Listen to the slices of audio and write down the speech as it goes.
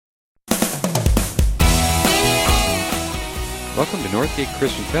Welcome to Northgate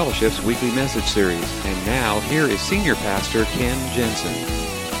Christian Fellowship's weekly message series. And now, here is Senior Pastor Ken Jensen.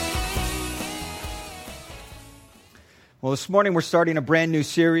 Well, this morning we're starting a brand new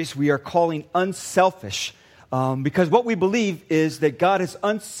series we are calling Unselfish. Because what we believe is that God has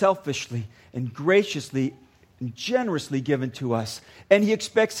unselfishly and graciously and generously given to us. And He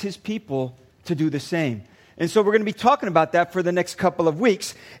expects His people to do the same. And so we're going to be talking about that for the next couple of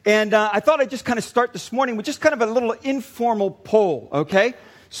weeks. And I thought I'd just kind of start this morning with just kind of a little informal poll, okay?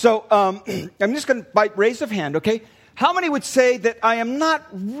 So I'm just going to raise of hand, okay? How many would say that I am not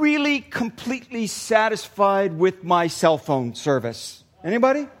really completely satisfied with my cell phone service?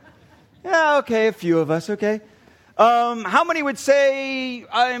 Anybody? Yeah, okay, a few of us, okay. How many would say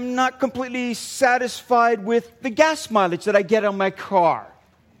I'm not completely satisfied with the gas mileage that I get on my car?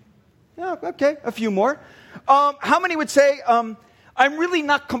 Yeah, okay, a few more. How many would say, I'm really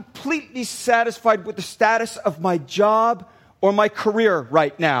not completely satisfied with the status of my job or my career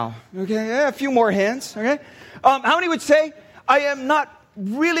right now? Okay, yeah, a few more hands, okay? How many would say, I am not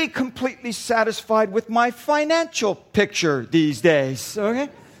really completely satisfied with my financial picture these days? Okay,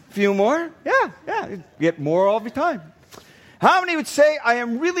 a few more? Yeah, get more all the time. How many would say, I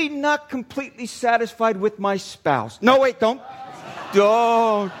am really not completely satisfied with my spouse? No, wait, don't.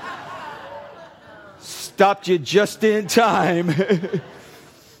 Stopped you just in time. Back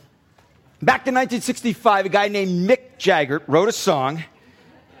in 1965, a guy named Mick Jagger wrote a song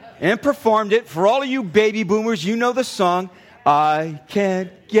and performed it. For all of you baby boomers, you know the song, I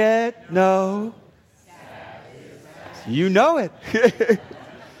can't get no. You know it.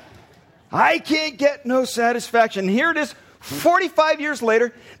 I can't get no satisfaction. Here it is, 45 years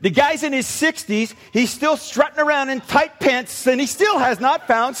later. The guy's in his 60s. He's still strutting around in tight pants, and he still has not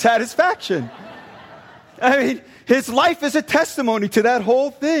found satisfaction. I mean, his life is a testimony to that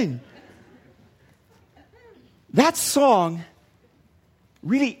whole thing. That song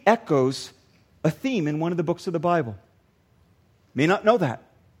really echoes a theme in one of the books of the Bible. You may not know that.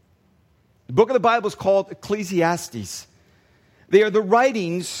 The book of the Bible is called Ecclesiastes. They are the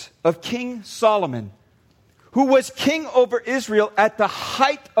writings of King Solomon, who was king over Israel at the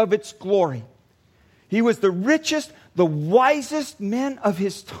height of its glory. He was the richest, the wisest man of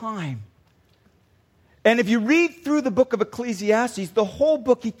his time. And if you read through the book of Ecclesiastes, the whole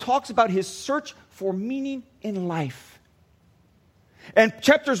book, he talks about his search for meaning in life. And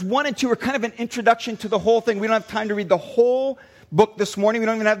chapters 1 and 2 are kind of an introduction to the whole thing. We don't have time to read the whole book this morning. We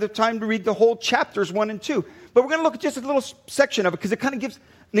don't even have the time to read the whole chapters 1 and 2. But we're going to look at just a little section of it because it kind of gives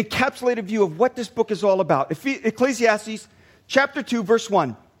an encapsulated view of what this book is all about. Ecclesiastes chapter 2, verse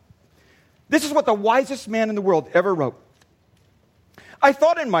 1. This is what the wisest man in the world ever wrote. I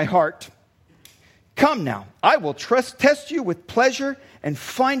thought in my heart, come now, I will test you with pleasure and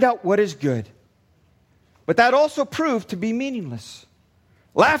find out what is good. But that also proved to be meaningless.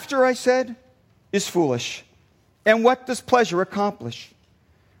 Laughter, I said, is foolish. And what does pleasure accomplish?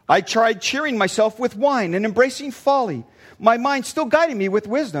 I tried cheering myself with wine and embracing folly, my mind still guiding me with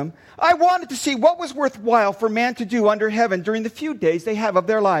wisdom. I wanted to see what was worthwhile for man to do under heaven during the few days they have of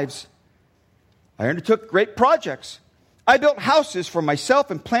their lives. I undertook great projects. I built houses for myself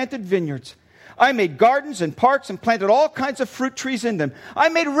and planted vineyards. I made gardens and parks and planted all kinds of fruit trees in them. I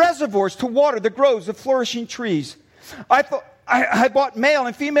made reservoirs to water the groves of flourishing trees. I bought male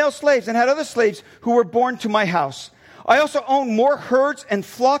and female slaves and had other slaves who were born to my house. I also owned more herds and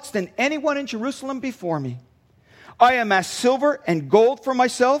flocks than anyone in Jerusalem before me. I amassed silver and gold for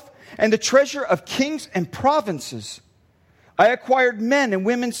myself and the treasure of kings and provinces. I acquired men and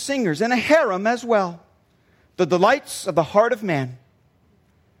women singers and a harem as well, the delights of the heart of man.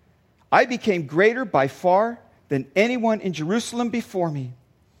 I became greater by far than anyone in Jerusalem before me.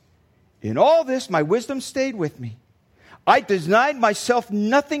 In all this, my wisdom stayed with me. I denied myself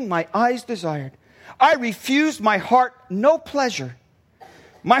nothing my eyes desired. I refused my heart no pleasure.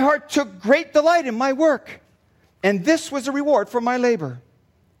 My heart took great delight in my work, and this was a reward for my labor.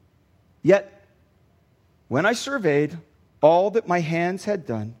 Yet, when I surveyed all that my hands had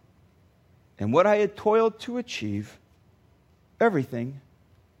done and what I had toiled to achieve, everything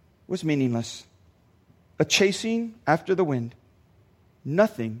was meaningless, a chasing after the wind.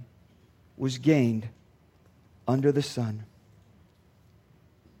 Nothing was gained under the sun.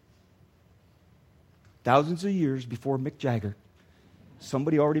 Thousands of years before Mick Jagger,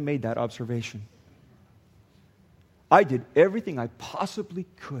 somebody already made that observation. I did everything I possibly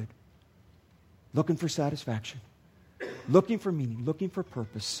could, looking for satisfaction, looking for meaning, looking for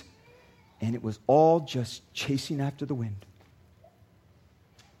purpose, and it was all just chasing after the wind.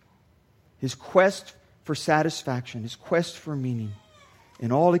 His quest for satisfaction, his quest for meaning,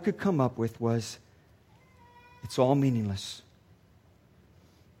 and all he could come up with was, it's all meaningless.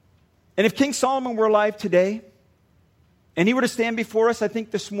 And if King Solomon were alive today, and he were to stand before us, I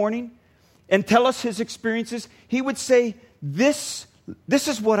think this morning, and tell us his experiences, he would say, this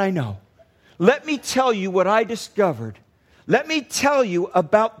is what I know. Let me tell you what I discovered. Let me tell you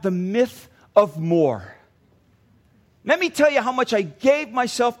about the myth of more. Let me tell you how much I gave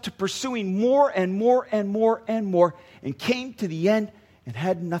myself to pursuing more and more and more and more, and came to the end and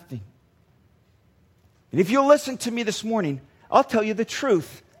had nothing. And if you'll listen to me this morning, I'll tell you the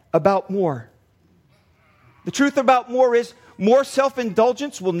truth about more. The truth about more is more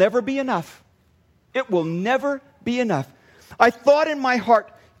self-indulgence will never be enough. It will never be enough. I thought in my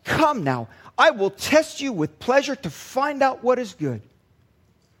heart, come now, I will test you with pleasure to find out what is good.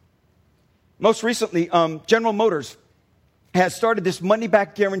 Most recently, General Motors has started this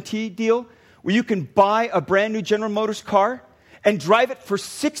money-back guarantee deal where you can buy a brand new General Motors car and drive it for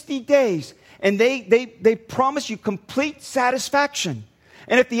 60 days. And they promise you complete satisfaction.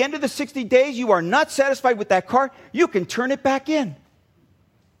 And at the end of the 60 days, you are not satisfied with that car, you can turn it back in.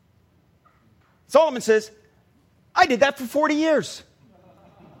 Solomon says, I did that for 40 years.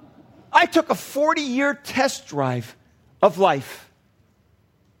 I took a 40-year test drive of life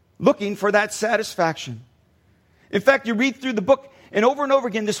looking for that satisfaction. In fact, you read through the book, and over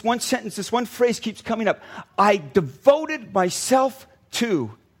again, this one sentence, this one phrase keeps coming up. I devoted myself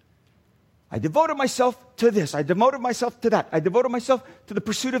to. I devoted myself to this. I devoted myself to that. I devoted myself to the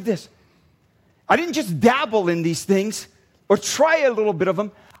pursuit of this. I didn't just dabble in these things or try a little bit of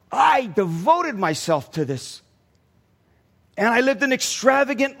them. I devoted myself to this. And I lived an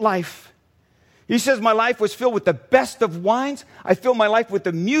extravagant life. He says my life was filled with the best of wines. I filled my life with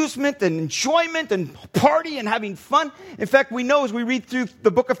amusement and enjoyment and party and having fun. In fact, we know as we read through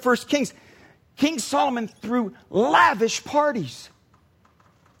the book of 1 Kings, King Solomon threw lavish parties.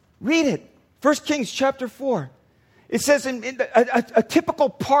 Read it. 1 Kings chapter 4. It says a typical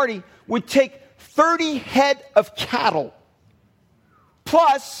party would take 30 head of cattle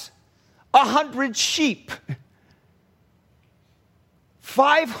plus 100 sheep,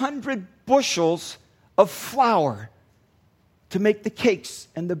 500 bushels of flour to make the cakes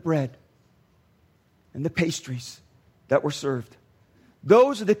and the bread and the pastries that were served.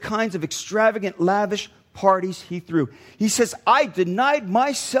 Those are the kinds of extravagant, lavish parties he threw. He says, I denied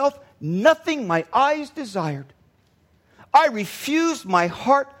myself nothing my eyes desired. I refused my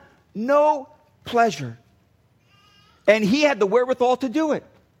heart no pleasure. And he had the wherewithal to do it.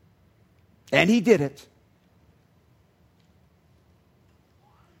 And he did it.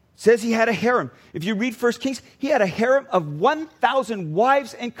 Says he had a harem. If you read 1 Kings, he had a harem of 1,000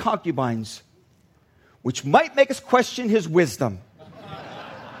 wives and concubines, which might make us question his wisdom.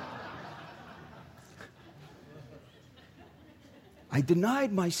 I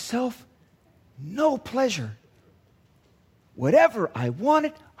denied myself no pleasure. Whatever I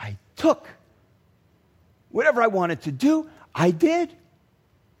wanted, I took. Whatever I wanted to do, I did.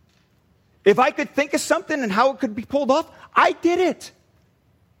 If I could think of something and how it could be pulled off, I did it.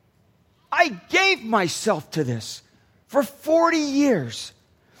 I gave myself to this for 40 years.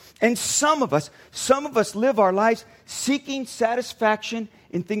 And some of us live our lives seeking satisfaction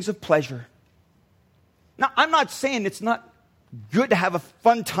in things of pleasure. Now, I'm not saying it's not good to have a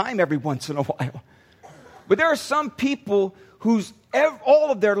fun time every once in a while. But there are some people whose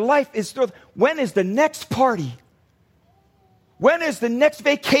all of their life is thrilled. When is the next party? When is the next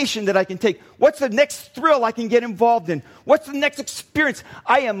vacation that I can take? What's the next thrill I can get involved in? What's the next experience?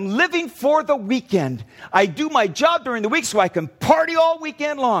 I am living for the weekend. I do my job during the week so I can party all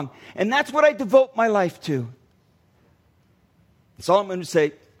weekend long. And that's what I devote my life to. Solomon would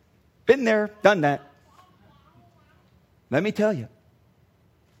say, been there, done that. Let me tell you,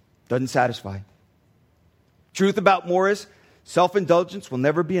 doesn't satisfy. Truth about more is self-indulgence will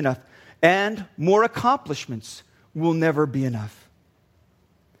never be enough, and more accomplishments will never be enough.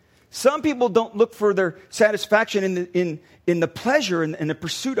 Some people don't look for their satisfaction in the pleasure, in the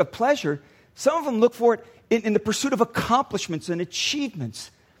pursuit of pleasure. Some of them look for it in the pursuit of accomplishments and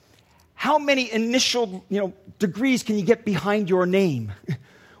achievements. How many initial degrees can you get behind your name?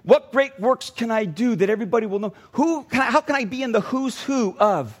 What great works can I do that everybody will know? How can I be in the who's who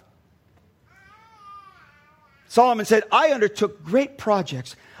of? Solomon said, I undertook great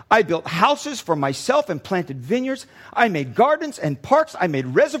projects. I built houses for myself and planted vineyards. I made gardens and parks. I made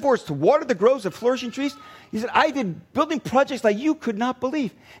reservoirs to water the groves of flourishing trees. He said, I did building projects like you could not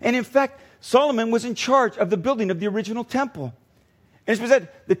believe. And in fact, Solomon was in charge of the building of the original temple. And it's been said,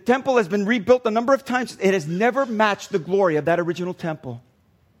 the temple has been rebuilt a number of times. It has never matched the glory of that original temple.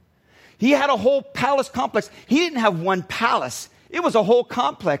 He had a whole palace complex. He didn't have one palace. It was a whole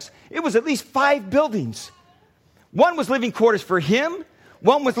complex. It was at least 5 buildings. One was living quarters for him.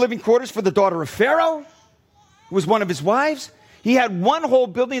 One was living quarters for the daughter of Pharaoh, who was one of his wives. He had one whole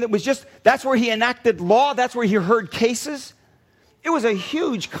building that was that's where he enacted law. That's where he heard cases. It was a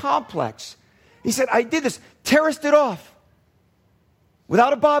huge complex. He said, I did this, terraced it off.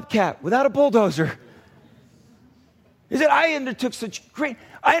 Without a bobcat, without a bulldozer. He said, I undertook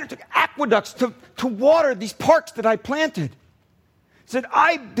aqueducts to water these parks that I planted. He said,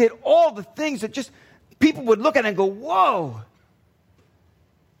 I did all the things that just people would look at and go, whoa.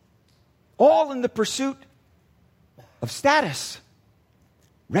 All in the pursuit of status,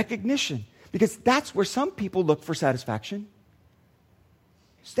 recognition. Because that's where some people look for satisfaction.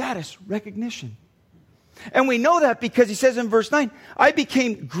 Status, recognition. And we know that because he says in verse 9, I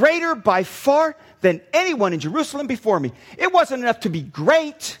became greater by far than anyone in Jerusalem before me. It wasn't enough to be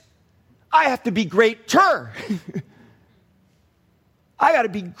great. I have to be greater. I got to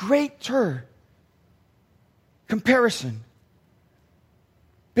be greater. Comparison.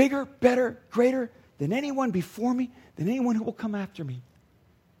 Bigger, better, greater than anyone before me, than anyone who will come after me.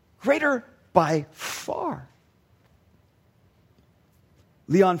 Greater by far.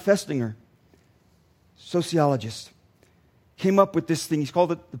 Leon Festinger, sociologist, came up with this thing. He's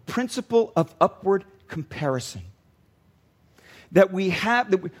called it the principle of upward comparison. That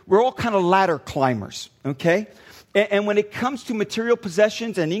we're all kind of ladder climbers, okay? And when it comes to material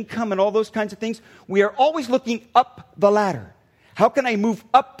possessions and income and all those kinds of things, we are always looking up the ladder. How can I move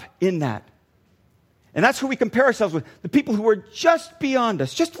up in that? And that's who we compare ourselves with. The people who are just beyond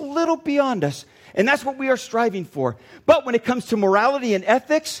us, just a little beyond us. And that's what we are striving for. But when it comes to morality and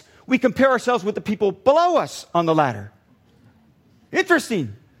ethics, we compare ourselves with the people below us on the ladder.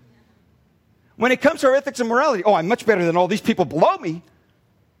 Interesting. When it comes to our ethics and morality, I'm much better than all these people below me.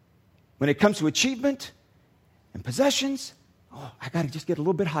 When it comes to achievement and possessions, I got to just get a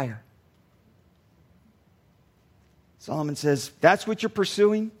little bit higher. Solomon says, that's what you're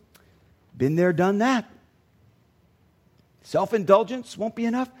pursuing. Been there, done that. Self-indulgence won't be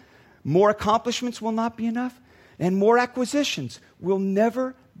enough. More accomplishments will not be enough. And more acquisitions will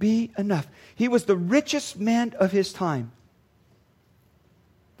never be enough. He was the richest man of his time.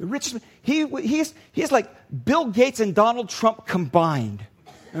 The richest man. He is like Bill Gates and Donald Trump combined.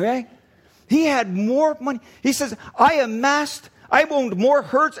 Okay? He had more money. He says, I owned more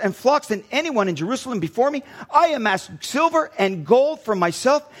herds and flocks than anyone in Jerusalem before me. I amassed silver and gold for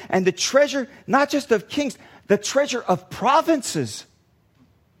myself and the treasure, not just of kings, the treasure of provinces.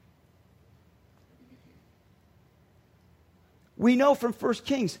 We know from 1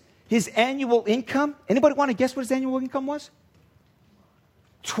 Kings, his annual income, anybody want to guess what his annual income was?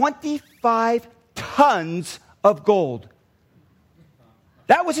 25 tons of gold.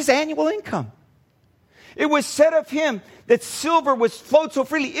 That was his annual income. It was said of him that silver flowed so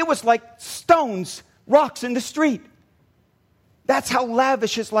freely, it was like stones, rocks in the street. That's how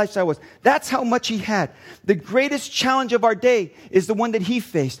lavish his lifestyle was. That's how much he had. The greatest challenge of our day is the one that he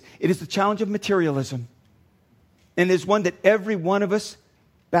faced. It is the challenge of materialism. And is one that every one of us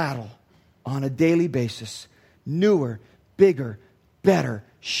battle on a daily basis. Newer, bigger, better,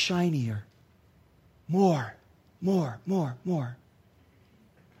 shinier. More.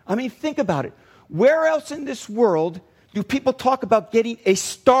 I mean, think about it. Where else in this world do people talk about getting a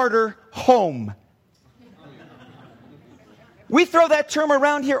starter home? We throw that term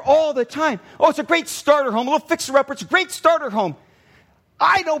around here all the time. It's a great starter home, a little fixer-upper. It's a great starter home.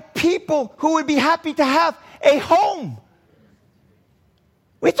 I know people who would be happy to have a home.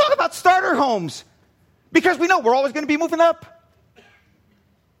 We talk about starter homes because we know we're always going to be moving up.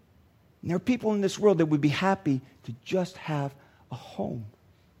 And there are people in this world that would be happy to just have a home.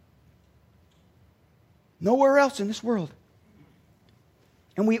 Nowhere else in this world.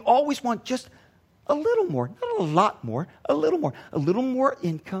 And we always want just a little more, not a lot more, a little more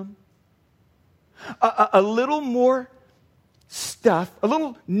income, a little more stuff, a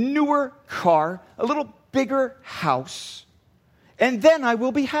little newer car, a little bigger house, and then I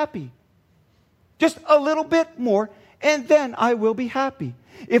will be happy. Just a little bit more, and then I will be happy.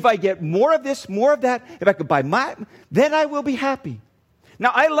 If I get more of this, more of that, if I could buy then I will be happy.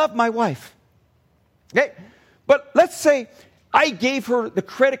 Now, I love my wife. Okay? But let's say I gave her the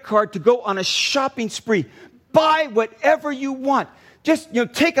credit card to go on a shopping spree. Buy whatever you want. Just,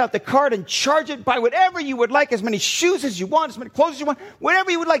 take out the card and charge it. Buy whatever you would like. As many shoes as you want. As many clothes as you want.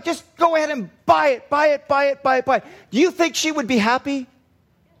 Whatever you would like. Just go ahead and buy it. Do you think she would be happy?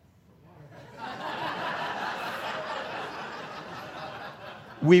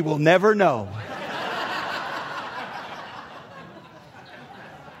 We will never know.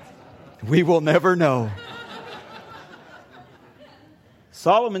 We will never know.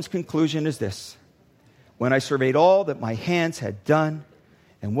 Solomon's conclusion is this. When I surveyed all that my hands had done,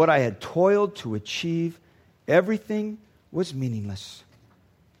 And what I had toiled to achieve, everything was meaningless,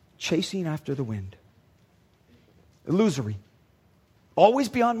 chasing after the wind. Illusory, always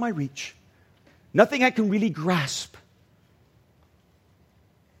beyond my reach, nothing I can really grasp.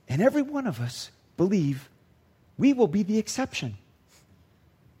 And every one of us believe we will be the exception.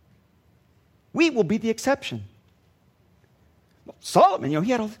 We will be the exception. Well, Solomon,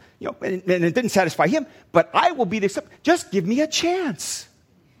 he had all, and it didn't satisfy him, but I will be the exception. Just give me a chance.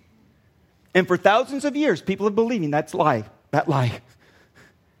 And for thousands of years, people have believing that lie.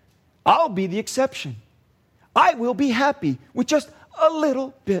 I'll be the exception. I will be happy with just a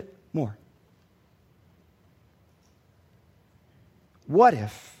little bit more. What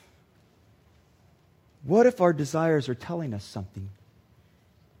if our desires are telling us something?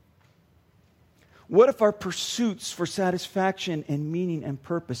 What if our pursuits for satisfaction and meaning and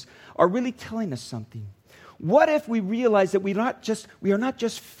purpose are really telling us something? What if we realize that we are not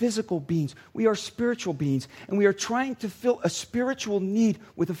just physical beings, we are spiritual beings, and we are trying to fill a spiritual need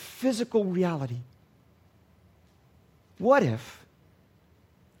with a physical reality? What if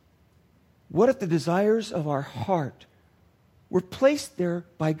the desires of our heart were placed there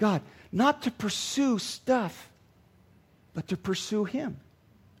by God, not to pursue stuff, but to pursue Him?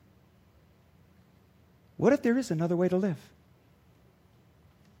 What if there is another way to live?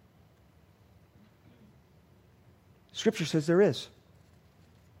 Scripture says there is.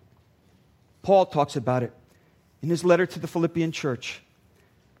 Paul talks about it in his letter to the Philippian church.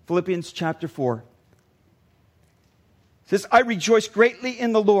 Philippians chapter 4. It says, I rejoice greatly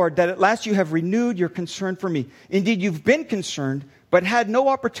in the Lord that at last you have renewed your concern for me. Indeed, you've been concerned, but had no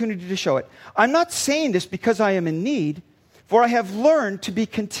opportunity to show it. I'm not saying this because I am in need, for I have learned to be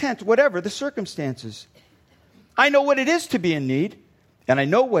content whatever the circumstances. I know what it is to be in need, and I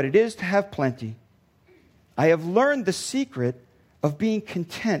know what it is to have plenty. I have learned the secret of being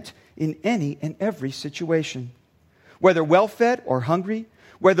content in any and every situation. Whether well-fed or hungry,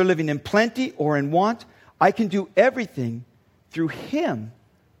 whether living in plenty or in want, I can do everything through Him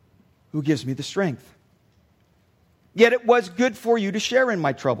who gives me the strength. Yet it was good for you to share in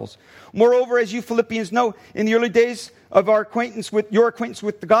my troubles. Moreover, as you Philippians know, in the early days of your acquaintance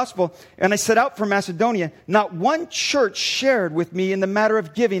with the gospel, and I set out for Macedonia, not one church shared with me in the matter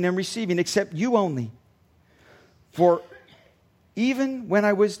of giving and receiving, except you only. For even when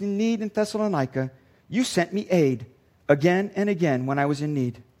I was in need in Thessalonica, you sent me aid again and again when I was in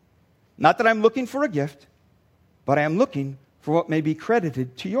need. Not that I'm looking for a gift, but I am looking for what may be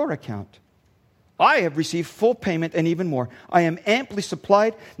credited to your account. I have received full payment and even more. I am amply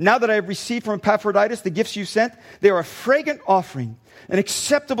supplied. Now that I have received from Epaphroditus the gifts you sent, they are a fragrant offering, an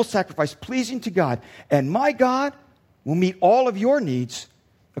acceptable sacrifice, pleasing to God. And my God will meet all of your needs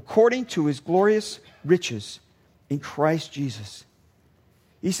according to His glorious riches in Christ Jesus.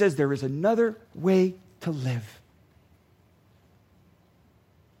 He says there is another way to live.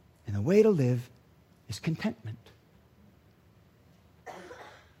 And the way to live is contentment.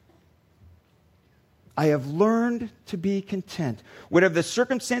 I have learned to be content. Whatever the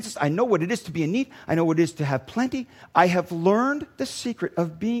circumstances, I know what it is to be in need. I know what it is to have plenty. I have learned the secret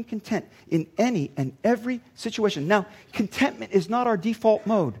of being content in any and every situation. Now, contentment is not our default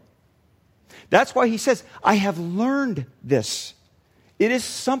mode. That's why he says, I have learned this. It is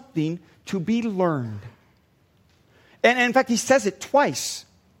something to be learned. And in fact, he says it twice.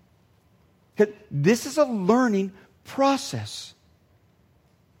 This is a learning process.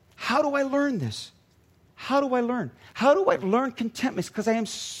 How do I learn this? How do I learn? How do I learn contentment? Because I am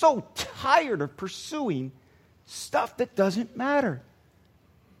so tired of pursuing stuff that doesn't matter.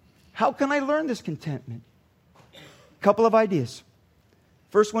 How can I learn this contentment? A couple of ideas.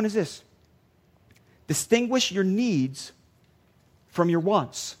 First one is this. Distinguish your needs from your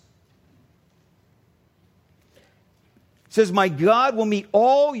wants. It says, my God will meet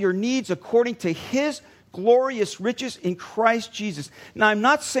all your needs according to His glorious riches in Christ Jesus. Now, I'm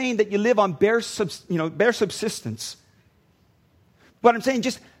not saying that you live on bare subsistence. But I'm saying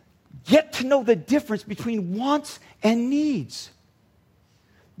just get to know the difference between wants and needs.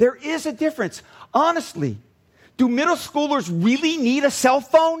 There is a difference. Honestly, do middle schoolers really need a cell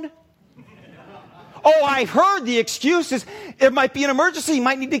phone? Oh, I heard the excuses. It might be an emergency. You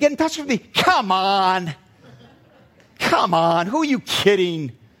might need to get in touch with me. Come on. Come on. Who are you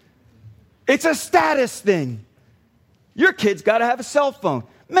kidding? It's a status thing. Your kid's got to have a cell phone.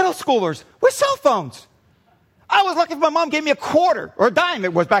 Middle schoolers with cell phones. I was lucky if my mom gave me a quarter or a dime,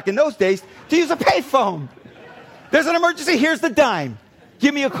 it was back in those days, to use a payphone. There's an emergency. Here's the dime.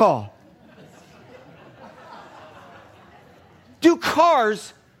 Give me a call. Do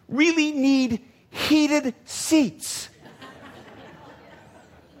cars really need heated seats?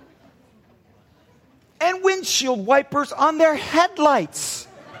 and windshield wipers on their headlights.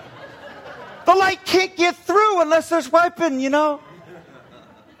 The light can't get through unless there's wiping, you know.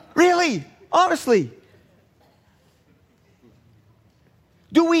 Really, honestly.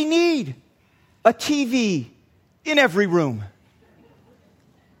 Do we need a TV in every room?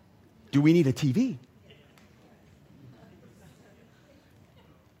 Do we need a TV?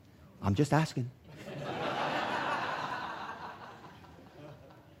 I'm just asking.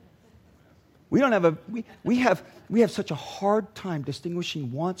 We have such a hard time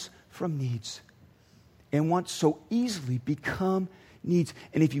distinguishing wants from needs. And wants so easily become needs.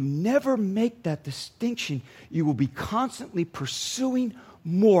 And if you never make that distinction, you will be constantly pursuing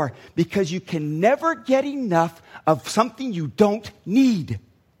more because you can never get enough of something you don't need.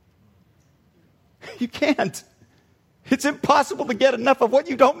 You can't. It's impossible to get enough of what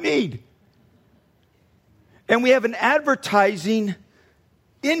you don't need. And we have an advertising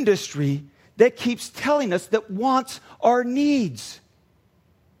industry that keeps telling us that wants are needs.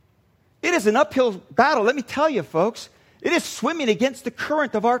 It is an uphill battle, let me tell you, folks. It is swimming against the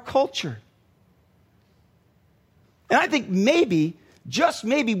current of our culture. And I think maybe, just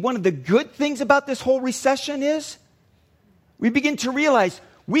maybe, one of the good things about this whole recession is we begin to realize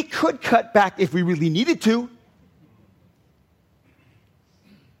we could cut back if we really needed to.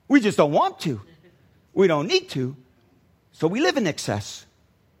 We just don't want to. We don't need to. So we live in excess.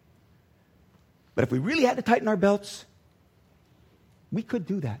 But if we really had to tighten our belts, we could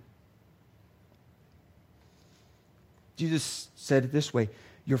do that. Jesus said it this way,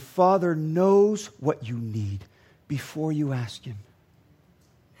 your Father knows what you need before you ask Him.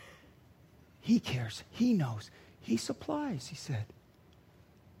 He cares. He knows. He supplies, He said.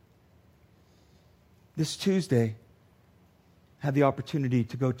 This Tuesday, I had the opportunity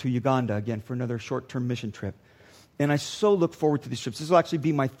to go to Uganda again for another short-term mission trip. And I so look forward to these trips. This will actually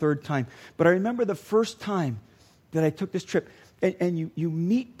be my third time. But I remember the first time that I took this trip, and you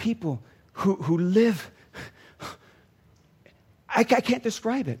meet people who live. I can't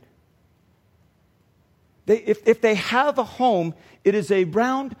describe it. If they have a home, it is a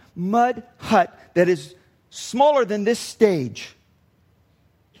round mud hut that is smaller than this stage.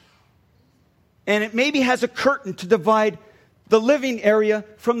 And it maybe has a curtain to divide the living area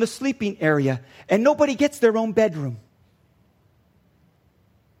from the sleeping area. And nobody gets their own bedroom.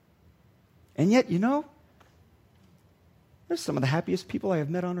 And yet, you know, they're some of the happiest people I have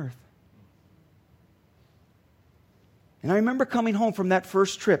met on earth. And I remember coming home from that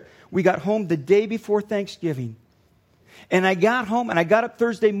first trip. We got home the day before Thanksgiving. And I got home and I got up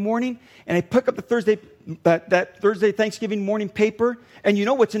Thursday morning and I picked up the that Thursday Thanksgiving morning paper. And you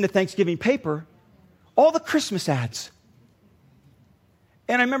know what's in the Thanksgiving paper? All the Christmas ads.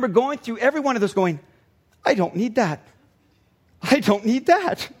 And I remember going through every one of those going, I don't need that. I don't need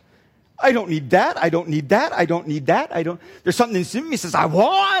that. I don't need that. I don't need that. I don't need that. There's something in me that says, I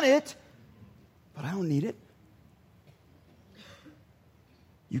want it, but I don't need it.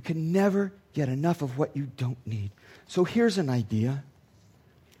 You can never get enough of what you don't need. So here's an idea.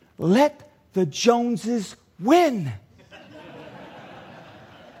 Let the Joneses win.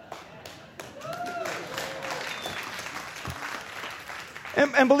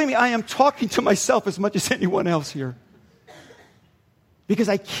 And believe me, I am talking to myself as much as anyone else here. Because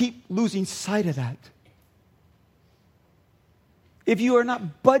I keep losing sight of that. If you are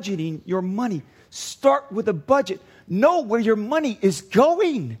not budgeting your money, start with a budget. Know where your money is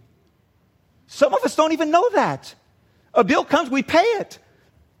going. Some of us don't even know that. A bill comes, we pay it.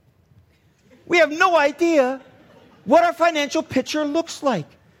 We have no idea what our financial picture looks like.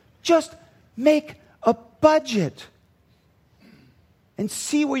 Just make a budget and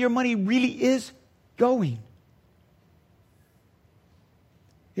see where your money really is going.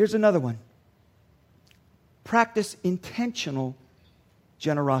 Here's another one. Practice intentional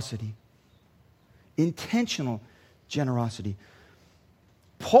generosity. Intentional generosity.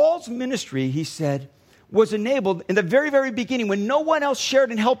 Paul's ministry, he said, was enabled in the very, very beginning when no one else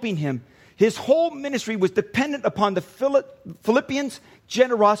shared in helping him. His whole ministry was dependent upon the Philippians'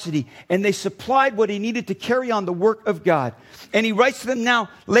 generosity, and they supplied what he needed to carry on the work of God. And he writes to them now,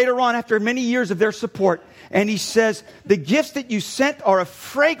 later on, after many years of their support, and he says, the gifts that you sent are a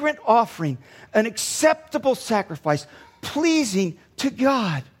fragrant offering, an acceptable sacrifice, pleasing to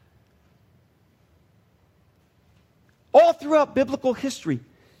God. All throughout biblical history,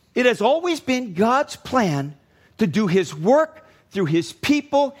 it has always been God's plan to do His work through His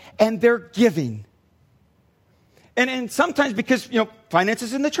people and their giving. And sometimes because,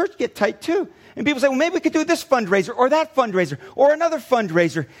 finances in the church get tight too. And people say, well, maybe we could do this fundraiser or that fundraiser or another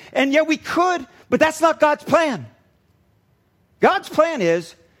fundraiser. And yeah, we could, but that's not God's plan. God's plan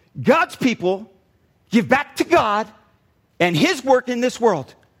is God's people give back to God and His work in this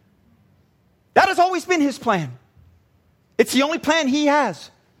world. That has always been His plan. It's the only plan He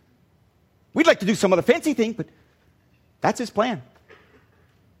has. We'd like to do some other fancy thing, but that's His plan.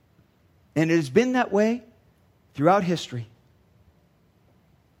 And it has been that way throughout history.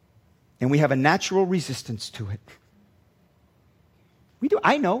 And we have a natural resistance to it. We do.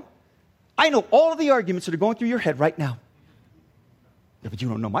 I know all of the arguments that are going through your head right now. Yeah, but you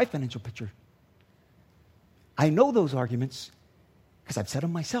don't know my financial picture. I know those arguments because I've said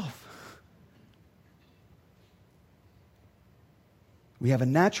them myself. We have a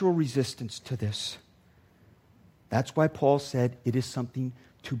natural resistance to this. That's why Paul said it is something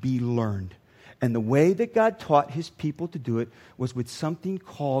to be learned. And the way that God taught His people to do it was with something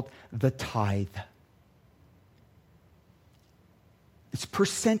called the tithe. It's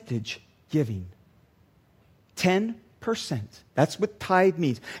percentage giving. 10%. That's what tithe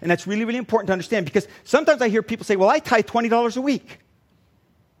means. And that's really, really important to understand because sometimes I hear people say, well, I tithe $20 a week.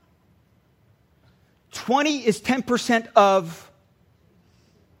 20 is 10% of...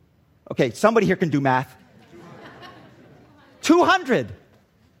 Okay, somebody here can do math. 200.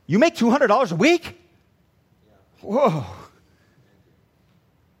 You make $200 a week? Whoa.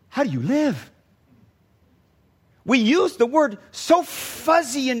 How do you live? We use the word so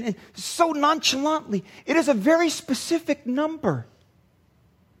fuzzy and so nonchalantly. It is a very specific number.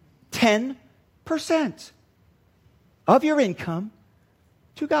 10% of your income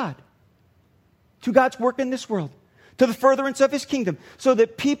to God. To God's work in this world. To the furtherance of His kingdom. So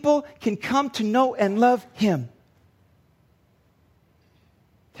that people can come to know and love Him.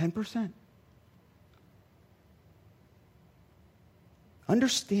 10%.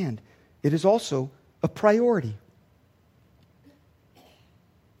 Understand, it is also a priority.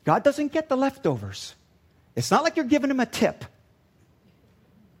 God doesn't get the leftovers. It's not like you're giving Him a tip.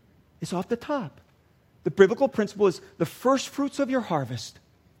 It's off the top. The biblical principle is the first fruits of your harvest,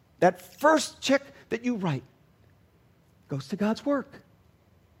 that first check that you write, goes to God's work.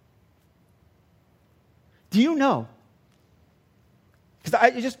 Do you know? Because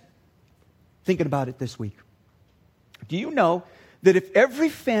I just thinking about it this week. Do you know that if every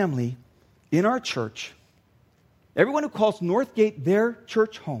family in our church, everyone who calls Northgate their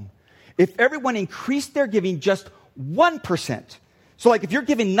church home, if everyone increased their giving just 1%, so like if you're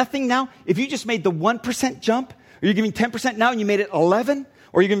giving nothing now, if you just made the 1% jump, or you're giving 10% now and you made it 11,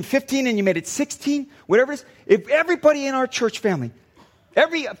 or you're giving 15 and you made it 16, whatever it is, if everybody in our church family,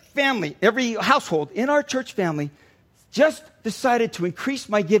 every household in our church family just decided to increase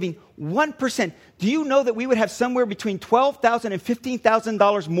my giving 1%, do you know that we would have somewhere between $12,000 and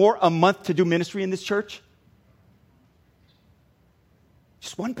 $15,000 more a month to do ministry in this church?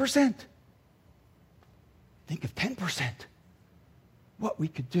 Just 1%. Think of 10%. What we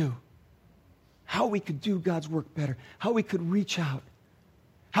could do. How we could do God's work better. How we could reach out.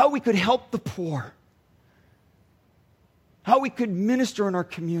 How we could help the poor. How we could minister in our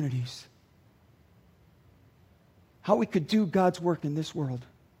communities. How we could do God's work in this world.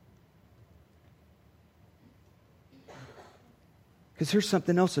 Because here's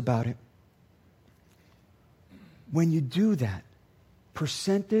something else about it. When you do that,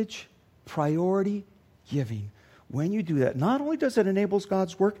 percentage, priority, giving, when you do that, not only does it enable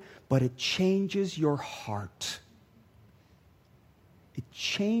God's work, but it changes your heart. It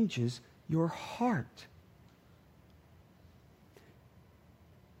changes your heart.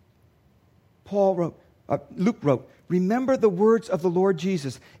 Luke wrote, remember the words of the Lord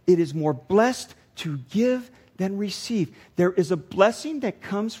Jesus. It is more blessed to give than receive. There is a blessing that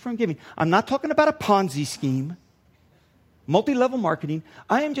comes from giving. I'm not talking about a Ponzi scheme, multi-level marketing.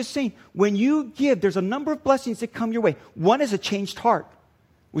 I am just saying, when you give, there's a number of blessings that come your way. One is a changed heart,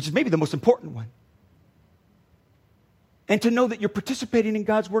 which is maybe the most important one. And to know that you're participating in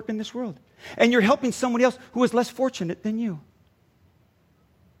God's work in this world. And you're helping someone else who is less fortunate than you.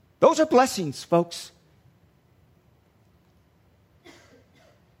 Those are blessings, folks.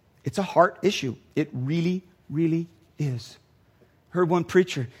 It's a heart issue. It really, really is. Heard one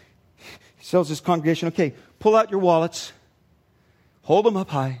preacher, he tells his congregation, okay, pull out your wallets, hold them up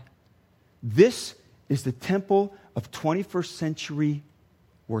high. This is the temple of 21st century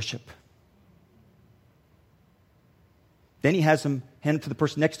worship. Then he has them hand it to the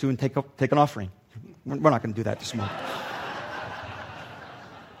person next to him and take an offering. We're not going to do that this morning.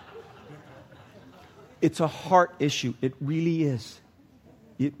 It's a heart issue. It really is.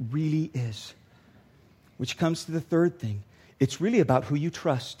 It really is. Which comes to the third thing. It's really about who you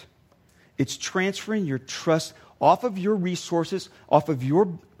trust. It's transferring your trust off of your resources, off of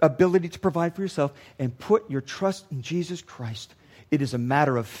your ability to provide for yourself, and put your trust in Jesus Christ. It is a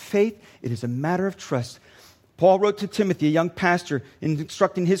matter of faith. It is a matter of trust. Paul wrote to Timothy, a young pastor, in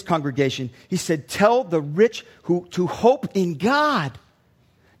instructing his congregation. He said, tell the rich to hope in God,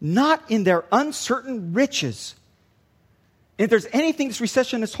 not in their uncertain riches. And if there's anything this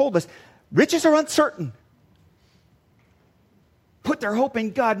recession has told us, riches are uncertain. Put their hope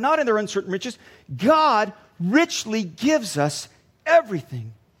in God, not in their uncertain riches. God richly gives us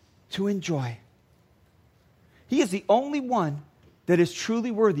everything to enjoy. He is the only one that is truly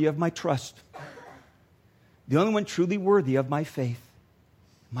worthy of my trust. The only one truly worthy of my faith,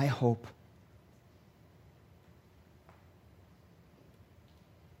 my hope.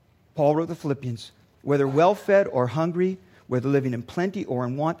 Paul wrote to the Philippians, whether well-fed or hungry, whether living in plenty or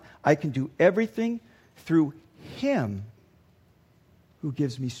in want, I can do everything through Him who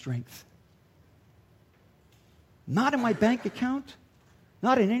gives me strength. Not in my bank account,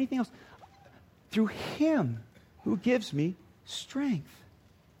 not in anything else. Through Him who gives me strength.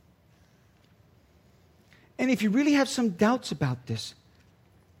 And if you really have some doubts about this,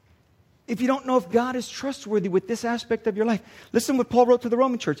 if you don't know if God is trustworthy with this aspect of your life, listen what Paul wrote to the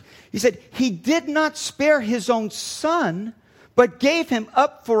Roman church. He said, He did not spare His own Son, but gave Him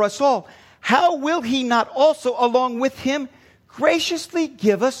up for us all. How will He not also, along with Him, graciously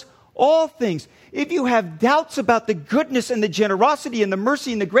give us all things? If you have doubts about the goodness and the generosity and the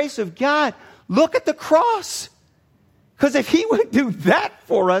mercy and the grace of God, look at the cross. Because if He would do that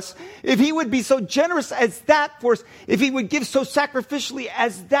for us, if He would be so generous as that for us, if He would give so sacrificially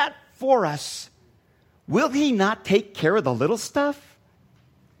as that for us, will He not take care of the little stuff?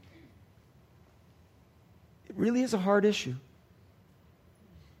 It really is a hard issue.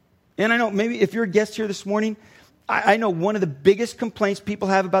 And I know maybe if you're a guest here this morning, I know one of the biggest complaints people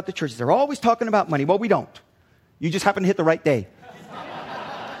have about the church is they're always talking about money. Well, we don't. You just happen to hit the right day.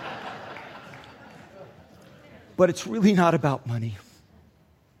 But it's really not about money.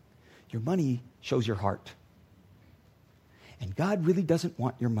 Your money shows your heart. And God really doesn't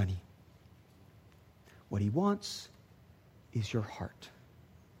want your money. What He wants is your heart.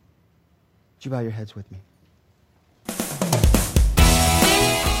 Would you bow your heads with me?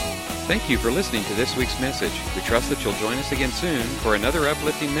 Thank you for listening to this week's message. We trust that you'll join us again soon for another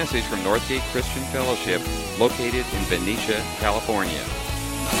uplifting message from Northgate Christian Fellowship, located in Benicia, California.